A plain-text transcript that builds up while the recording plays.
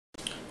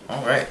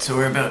Alright, so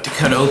we're about to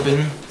cut open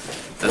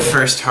the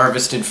first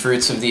harvested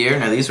fruits of the year.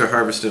 Now these were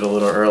harvested a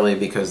little early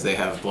because they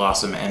have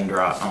blossom end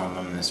rot on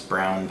them, this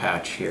brown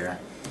patch here.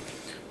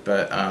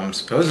 But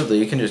supposedly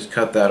you can just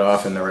cut that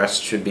off and the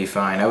rest should be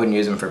fine. I wouldn't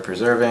use them for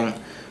preserving,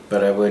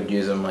 but I would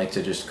use them like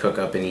to just cook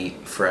up and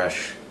eat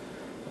fresh.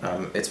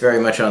 It's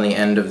very much on the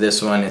end of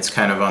this one. It's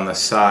kind of on the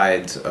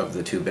sides of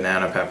the two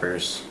banana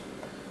peppers.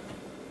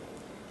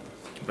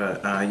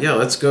 But yeah,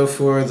 let's go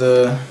for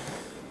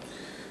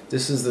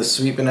this is the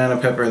sweet banana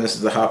pepper and this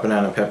is the hot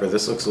banana pepper.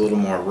 This looks a little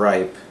more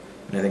ripe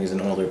and I think is an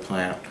older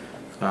plant.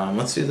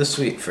 Let's do the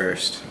sweet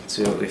first. Let's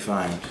see what we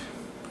find.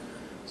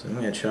 So I'm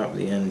going to chop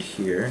the end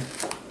here.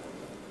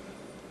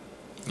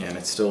 Yeah, and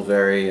it's still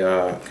very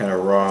kind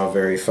of raw,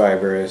 very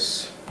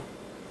fibrous.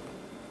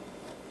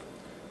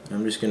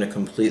 I'm just going to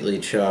completely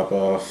chop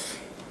off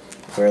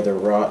where the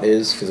rot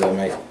is because I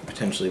might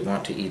potentially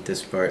want to eat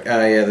this part.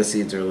 Yeah, the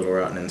seeds are a little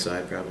rotten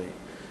inside probably.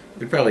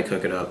 We'd probably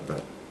cook it up,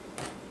 but...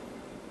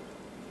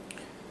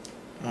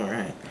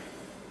 Alright.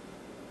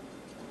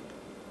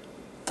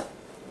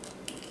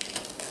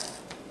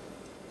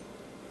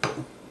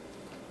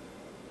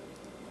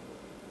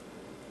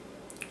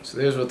 So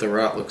there's what the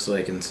rot looks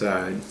like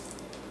inside.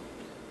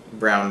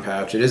 Brown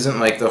patch. It isn't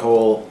like the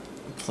whole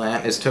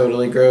plant is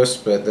totally gross,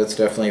 but that's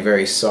definitely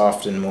very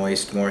soft and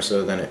moist, more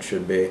so than it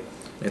should be.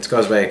 It's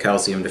caused by a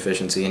calcium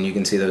deficiency, and you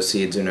can see those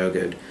seeds are no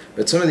good.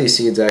 But some of these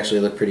seeds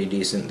actually look pretty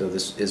decent, though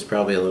this is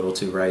probably a little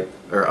too ripe,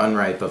 or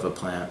unripe of a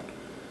plant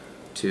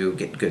to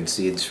get good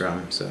seeds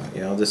from. So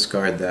yeah, I'll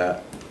discard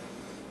that.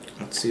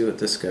 Let's see what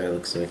this guy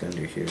looks like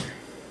under here.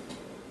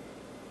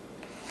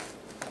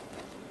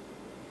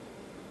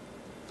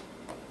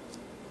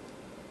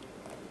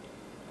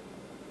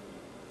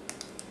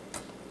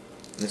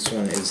 This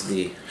one is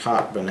the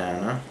hot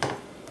banana.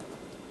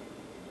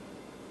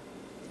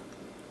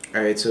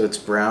 Alright, so it's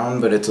brown,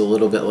 but it's a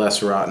little bit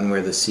less rotten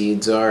where the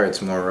seeds are.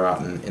 It's more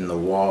rotten in the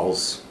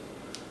walls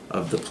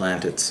of the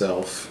plant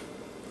itself.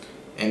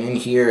 And in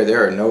here,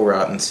 there are no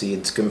rotten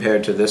seeds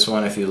compared to this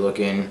one. If you look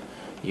in,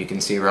 you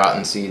can see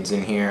rotten seeds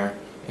in here.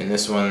 In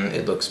this one,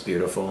 it looks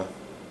beautiful.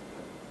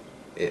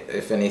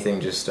 If anything,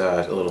 just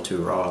a little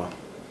too raw.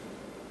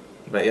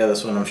 But yeah,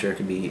 this one I'm sure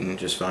could be eaten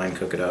just fine.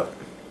 Cook it up.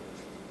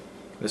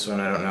 This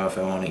one, I don't know if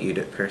I want to eat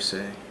it per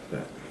se.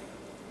 But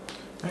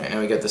alright,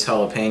 now we got this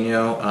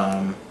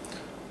jalapeno.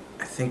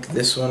 I think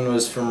this one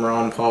was from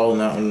Ron Paul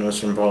and that one was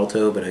from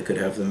Balto, but I could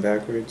have them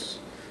backwards.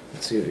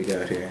 Let's see what we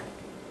got here.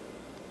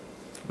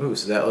 Ooh,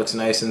 so that looks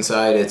nice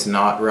inside. It's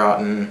not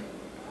rotten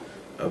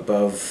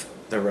above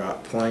the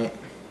rot point.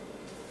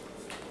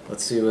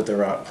 Let's see what the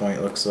rot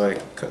point looks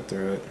like. Cut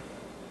through it.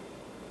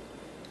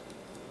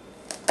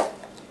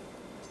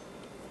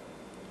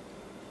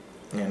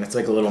 And it's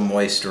like a little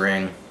moist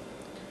ring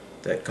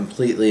that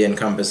completely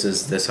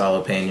encompasses this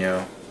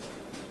jalapeno.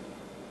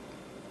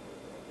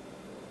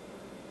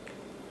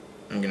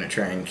 I'm going to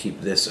try and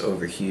keep this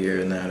over here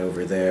and that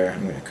over there.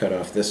 I'm going to cut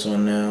off this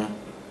one now.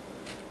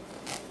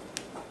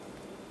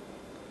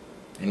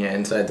 And yeah,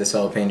 inside this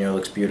jalapeno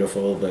looks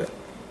beautiful, but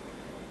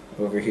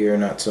over here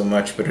not so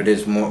much, but it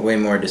is way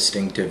more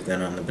distinctive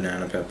than on the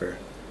banana pepper.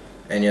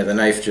 And yeah, the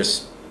knife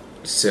just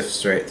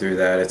sifts right through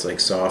that. It's like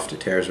soft, it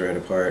tears right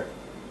apart.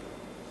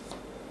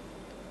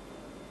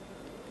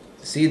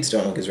 The seeds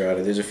don't look as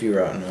rotted. There's a few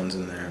rotten ones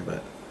in there,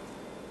 but...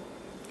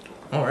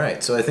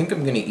 Alright, so I think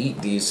I'm going to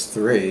eat these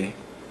three.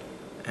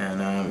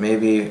 And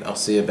maybe I'll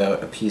see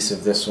about a piece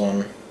of this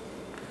one.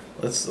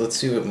 Let's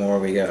see what more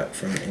we got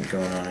from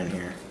going on in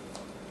here.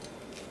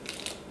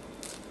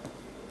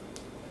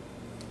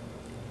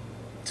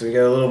 So we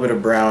got a little bit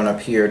of brown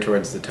up here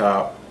towards the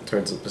top,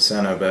 towards the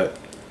placenta, but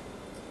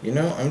you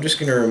know, I'm just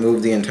going to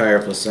remove the entire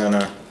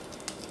placenta.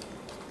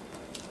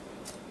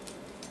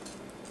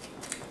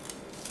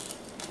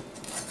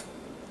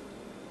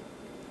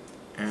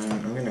 And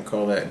I'm going to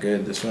call that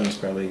good. This one's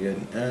probably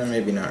good.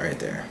 Maybe not right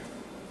there.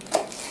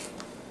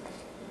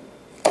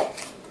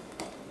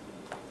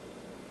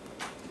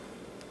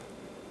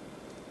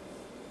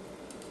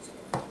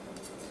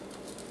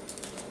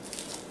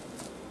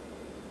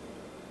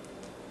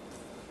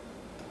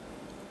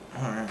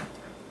 Alright,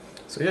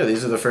 so yeah,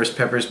 these are the first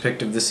peppers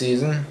picked of the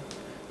season.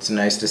 It's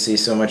nice to see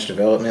so much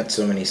development,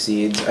 so many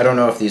seeds. I don't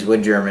know if these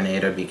would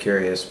germinate, I'd be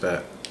curious,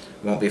 but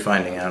won't be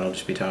finding out. I'll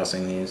just be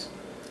tossing these.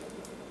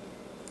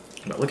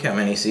 But look how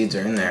many seeds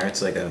are in there,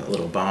 it's like a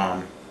little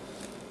bomb.